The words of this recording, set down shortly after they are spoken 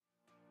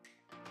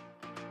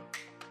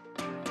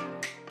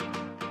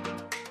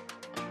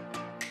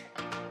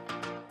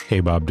Hey,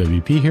 Bob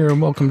WP here,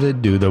 and welcome to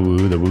Do the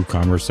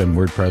WooCommerce and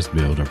WordPress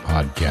Builder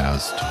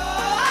podcast.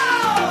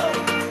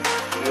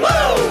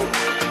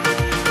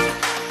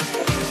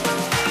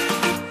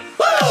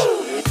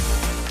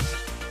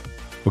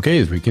 Okay,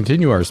 as we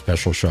continue our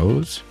special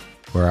shows,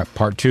 we're at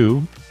part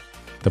 2,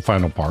 the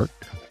final part,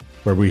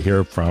 where we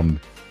hear from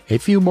a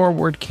few more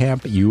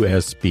WordCamp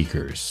US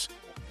speakers.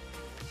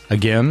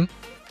 Again,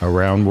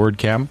 around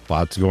WordCamp,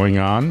 lots going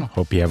on.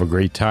 Hope you have a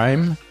great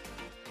time.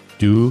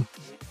 Do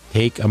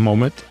take a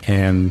moment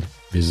and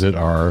visit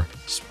our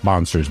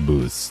sponsors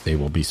booths. They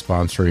will be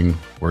sponsoring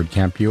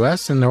WordCamp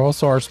US, and they're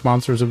also our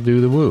sponsors of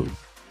Do the Woo.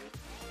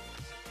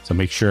 So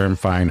make sure and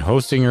find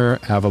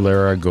Hostinger,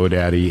 Avalara,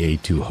 GoDaddy,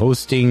 A2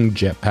 Hosting,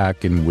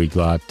 Jetpack, and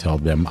Weglot. Tell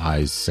them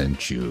I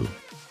sent you.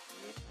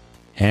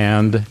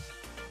 And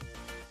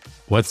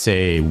what's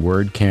a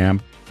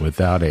WordCamp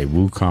without a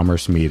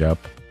WooCommerce meetup,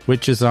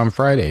 which is on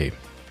Friday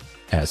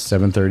at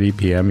 7:30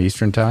 p.m.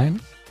 Eastern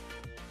Time?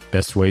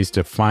 Best ways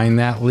to find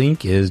that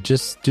link is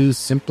just to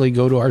simply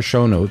go to our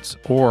show notes,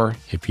 or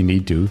if you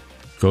need to,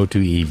 go to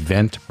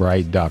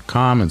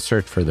eventbrite.com and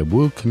search for the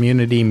Woo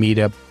Community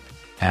Meetup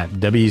at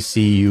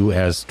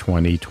WCUS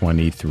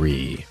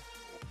 2023.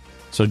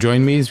 So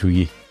join me as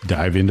we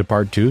dive into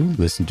part 2,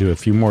 listen to a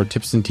few more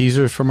tips and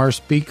teasers from our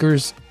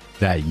speakers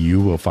that you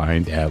will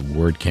find at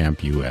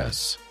WordCamp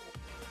US.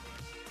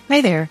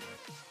 Hi there.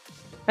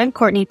 I'm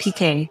Courtney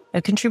PK,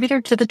 a contributor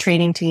to the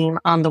training team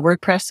on the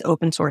WordPress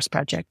open source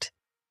project.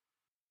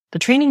 The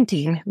training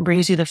team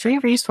brings you the free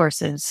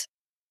resources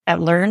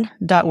at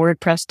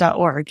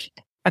learn.wordpress.org,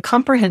 a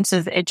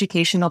comprehensive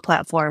educational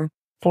platform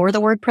for the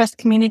WordPress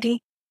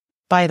community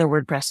by the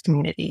WordPress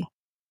community.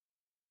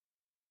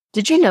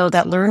 Did you know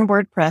that Learn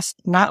WordPress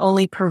not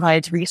only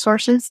provides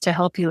resources to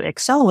help you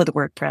excel with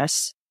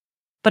WordPress,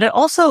 but it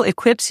also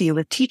equips you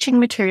with teaching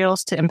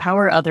materials to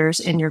empower others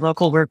in your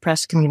local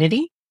WordPress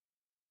community?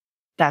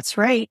 That's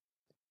right.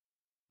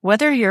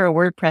 Whether you're a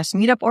WordPress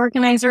meetup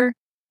organizer,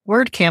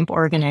 WordCamp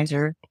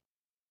organizer,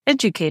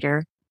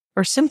 educator,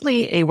 or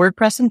simply a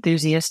WordPress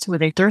enthusiast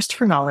with a thirst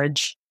for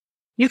knowledge,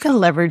 you can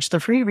leverage the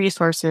free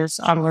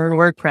resources on Learn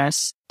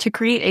WordPress to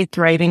create a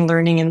thriving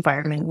learning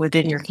environment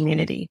within your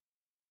community.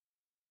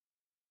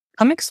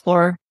 Come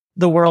explore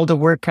the world of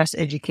WordPress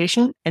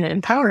education and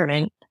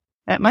empowerment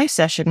at my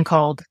session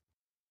called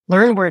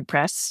Learn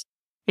WordPress,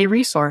 a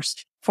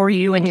resource for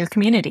you and your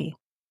community.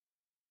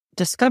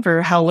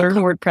 Discover how Learn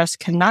WordPress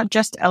can not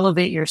just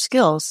elevate your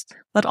skills,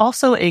 but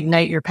also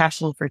ignite your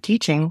passion for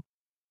teaching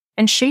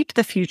and shape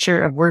the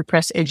future of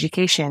WordPress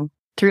education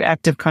through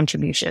active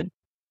contribution.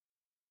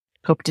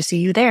 Hope to see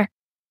you there.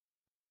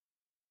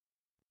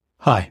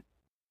 Hi,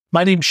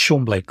 my name's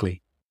Sean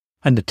Blakely.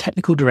 I'm the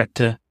Technical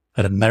Director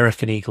at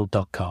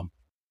AmericanEagle.com.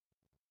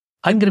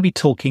 I'm going to be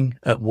talking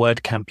at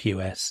WordCamp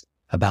US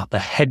about the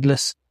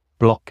headless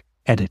block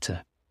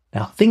editor.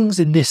 Now, things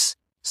in this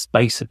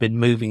space have been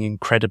moving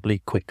incredibly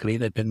quickly.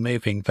 They've been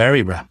moving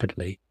very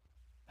rapidly.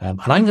 And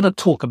I'm going to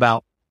talk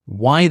about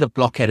why the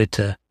block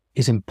editor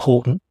is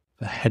important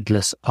for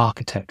headless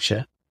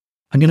architecture.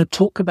 I'm going to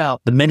talk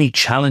about the many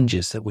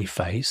challenges that we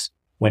face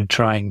when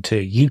trying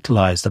to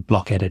utilize the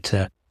block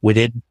editor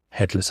within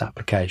headless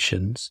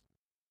applications.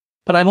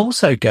 But I'm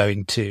also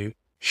going to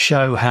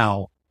show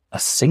how a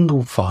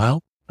single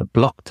file, the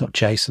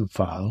block.json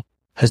file,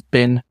 has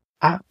been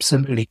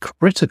absolutely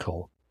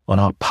critical on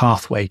our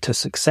pathway to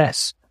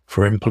success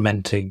for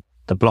implementing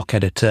the block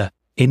editor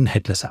in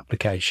headless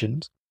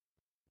applications.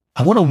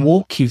 I want to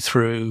walk you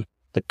through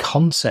the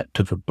concept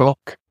of a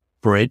block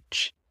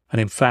bridge. And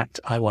in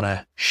fact, I want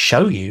to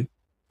show you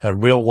a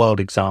real world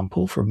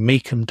example from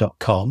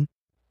Meekum.com,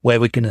 where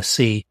we're going to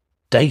see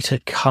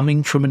data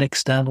coming from an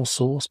external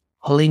source,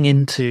 pulling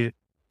into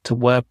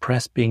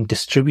WordPress, being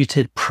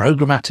distributed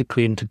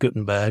programmatically into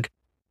Gutenberg,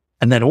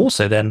 and then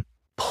also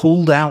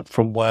pulled out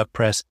from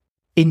WordPress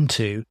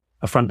into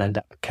a front-end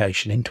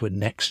application, into a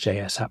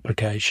Next.js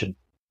application.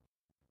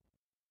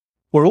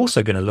 We're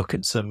also going to look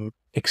at some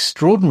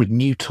extraordinary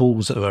new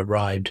tools that have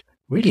arrived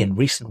really in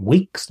recent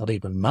weeks, not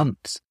even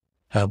months.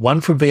 One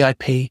from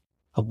VIP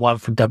and one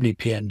from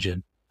WP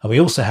Engine. And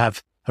we also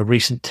have a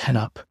recent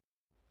 10-up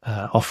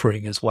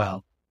offering as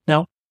well.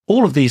 Now,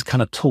 all of these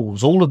kind of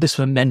tools, all of this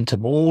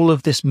momentum, all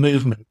of this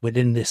movement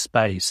within this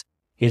space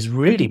is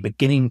really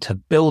beginning to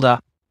build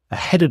up a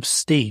head of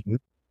steam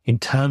in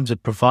terms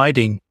of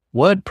providing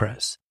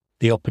WordPress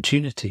the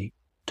opportunity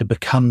to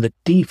become the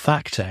de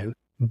facto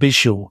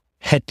visual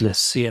headless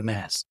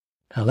CMS.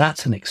 Now,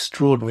 that's an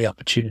extraordinary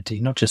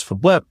opportunity, not just for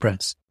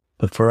WordPress,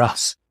 but for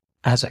us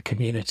as a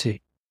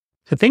community.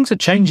 So things are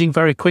changing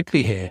very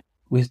quickly here.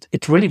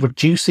 It's really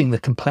reducing the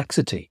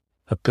complexity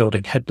of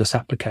building headless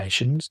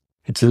applications.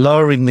 It's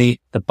lowering the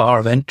bar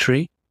of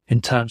entry in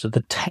terms of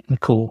the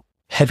technical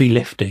heavy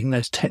lifting,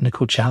 those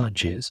technical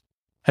challenges.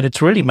 And it's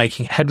really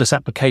making headless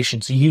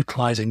applications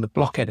utilizing the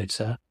block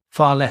editor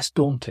far less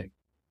daunting.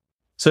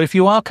 So if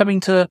you are coming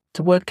to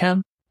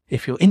WordCamp,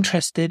 if you're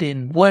interested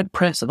in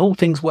WordPress and all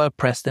things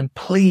WordPress, then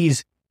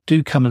please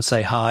do come and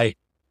say hi.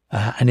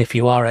 And if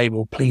you are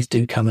able, please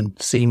do come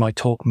and see my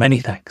talk. Many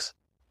thanks.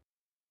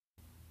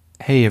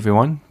 Hey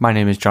everyone, my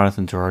name is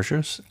Jonathan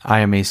Desrosiers. I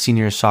am a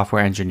senior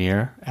software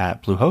engineer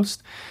at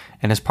Bluehost,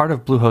 and as part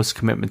of Bluehost's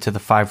commitment to the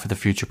Five for the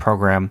Future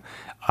program,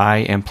 I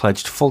am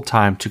pledged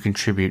full-time to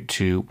contribute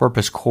to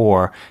WordPress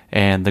core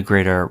and the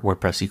greater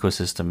WordPress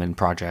ecosystem and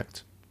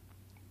project.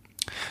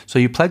 So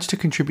you pledge to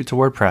contribute to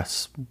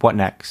WordPress. What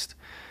next?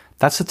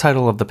 That's the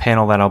title of the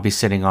panel that I'll be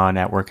sitting on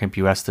at WordCamp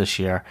US this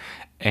year,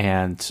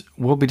 and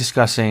we'll be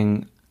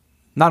discussing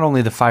not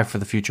only the Five for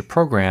the Future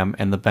program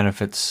and the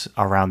benefits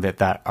around it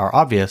that are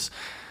obvious,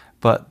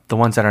 but the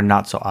ones that are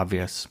not so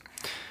obvious.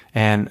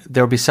 And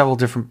there will be several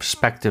different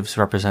perspectives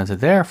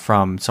represented there,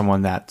 from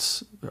someone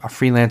that's a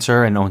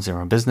freelancer and owns their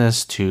own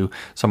business to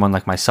someone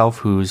like myself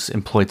who's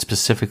employed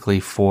specifically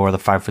for the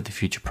Five for the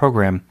Future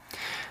program.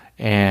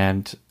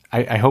 And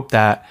I hope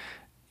that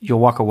you'll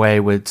walk away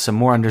with some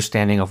more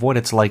understanding of what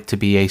it's like to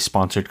be a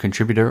sponsored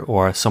contributor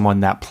or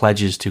someone that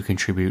pledges to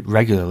contribute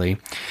regularly,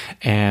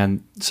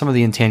 and some of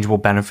the intangible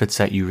benefits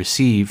that you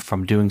receive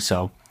from doing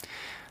so.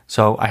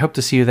 So I hope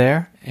to see you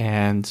there,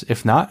 and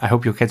if not, I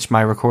hope you'll catch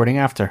my recording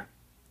after.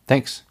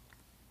 Thanks.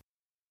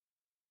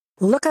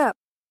 Look up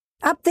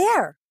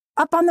there,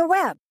 up on the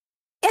web.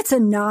 It's a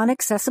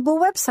non-accessible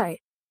website.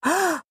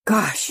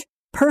 Gosh.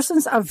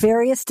 Persons of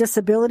various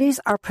disabilities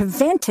are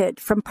prevented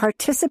from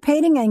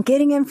participating and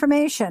getting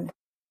information.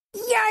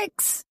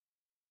 Yikes!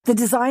 The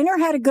designer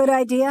had a good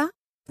idea.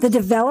 The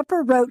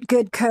developer wrote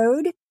good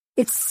code.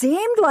 It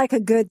seemed like a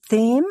good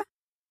theme.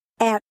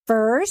 At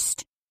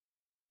first,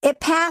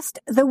 it passed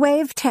the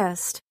wave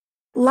test.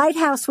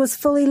 Lighthouse was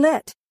fully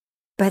lit,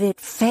 but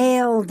it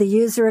failed the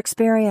user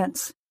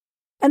experience.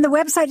 And the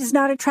website is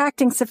not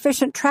attracting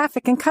sufficient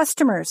traffic and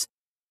customers.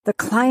 The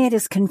client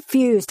is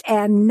confused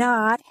and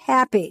not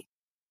happy.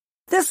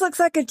 This looks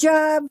like a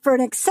job for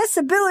an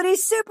accessibility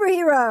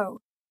superhero,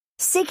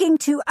 seeking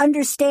to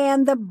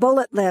understand the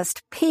bullet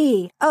list,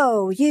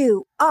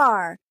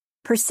 POUR,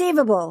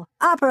 perceivable,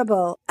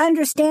 operable,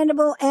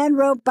 understandable, and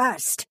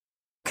robust,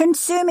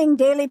 consuming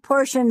daily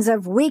portions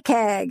of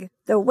WCAG,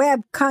 the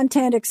Web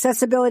Content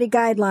Accessibility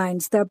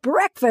Guidelines, the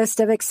breakfast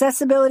of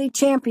accessibility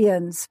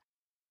champions,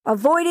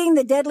 avoiding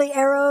the deadly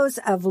arrows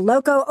of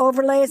loco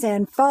overlays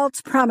and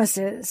false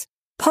promises,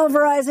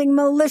 pulverizing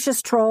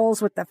malicious trolls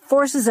with the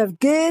forces of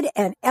good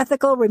and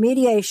ethical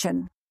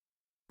remediation.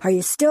 Are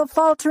you still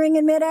faltering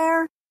in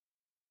midair?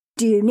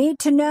 Do you need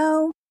to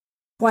know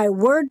why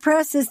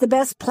WordPress is the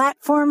best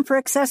platform for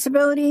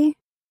accessibility?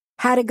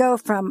 How to go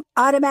from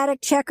automatic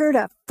checker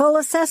to full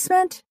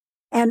assessment?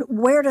 And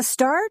where to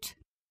start?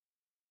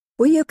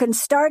 Well, you can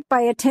start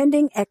by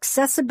attending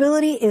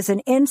Accessibility is an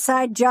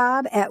Inside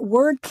Job at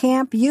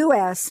WordCamp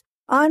US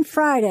on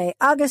Friday,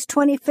 August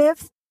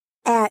 25th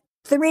at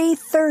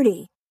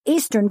 3:30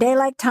 Eastern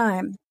Daylight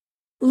Time.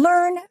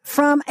 Learn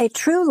from a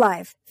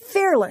true-life,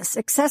 fearless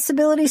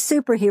accessibility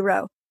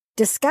superhero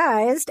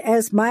disguised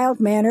as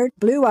mild-mannered,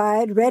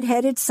 blue-eyed,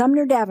 red-headed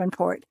Sumner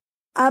Davenport,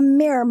 a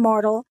mere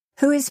mortal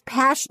who is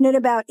passionate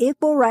about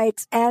equal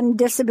rights and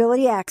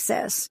disability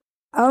access,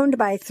 owned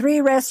by 3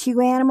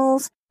 rescue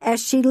animals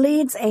as she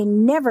leads a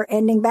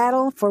never-ending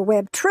battle for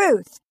web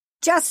truth,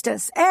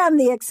 justice, and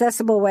the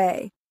accessible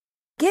way.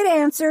 Get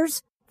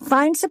answers,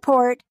 find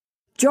support,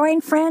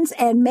 join friends,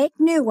 and make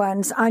new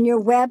ones on your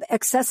web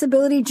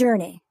accessibility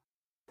journey.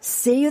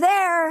 See you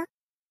there!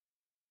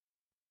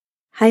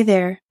 Hi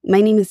there,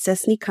 my name is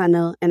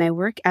Kanno, and I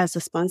work as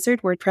a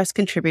sponsored WordPress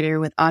contributor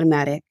with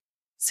Automatic,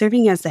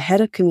 serving as the head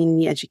of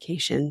community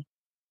education.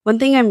 One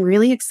thing I'm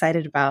really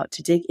excited about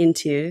to dig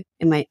into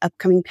in my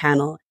upcoming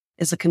panel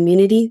is a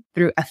community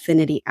through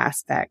affinity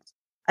aspect.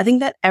 I think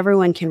that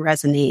everyone can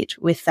resonate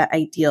with that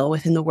ideal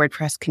within the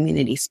WordPress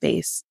community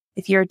space.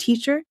 If you're a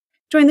teacher,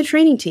 join the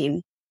training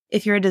team.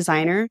 If you're a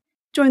designer,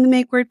 join the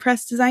Make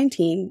WordPress design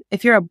team.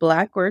 If you're a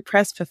Black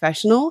WordPress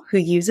professional who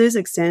uses,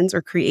 extends,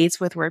 or creates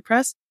with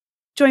WordPress,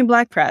 join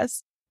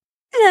BlackPress.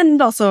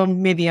 And also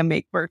maybe a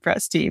Make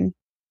WordPress team.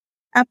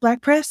 At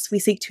BlackPress, we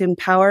seek to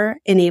empower,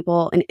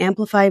 enable, and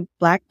amplify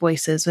Black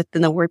voices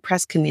within the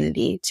WordPress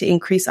community to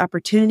increase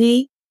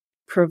opportunity,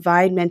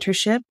 provide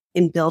mentorship,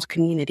 and build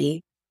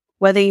community.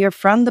 Whether you're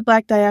from the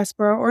Black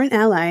diaspora or an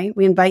ally,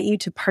 we invite you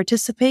to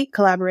participate,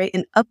 collaborate,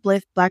 and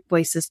uplift Black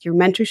voices through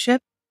mentorship,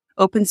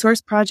 open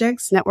source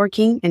projects,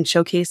 networking, and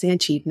showcasing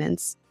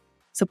achievements.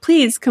 So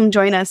please come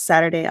join us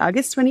Saturday,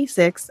 August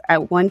 26th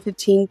at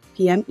 1:15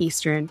 p.m.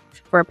 Eastern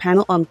for a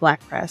panel on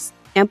BlackPress,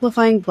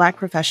 amplifying Black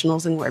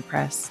professionals in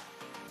WordPress.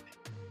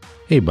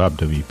 Hey, Bob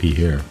WP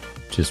here.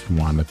 Just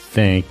want to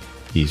thank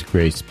these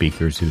great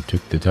speakers who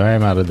took the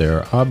time out of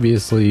their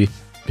obviously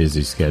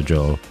busy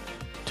schedule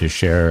to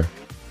share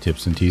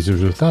tips and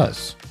teasers with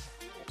us.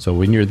 So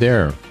when you're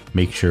there,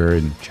 make sure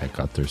and check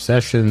out their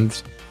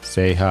sessions,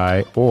 say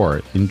hi,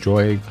 or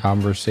enjoy a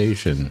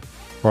conversation,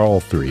 or all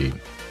 3.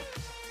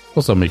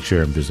 Also, make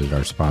sure and visit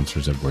our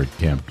sponsors at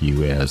WordCamp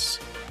US.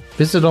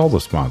 Visit all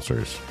the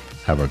sponsors.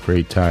 Have a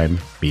great time,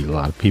 meet a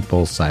lot of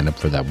people, sign up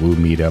for that Woo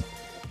meetup.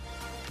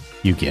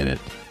 You get it.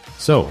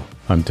 So,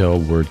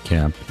 until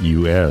WordCamp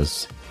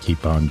US,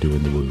 keep on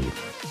doing the Woo.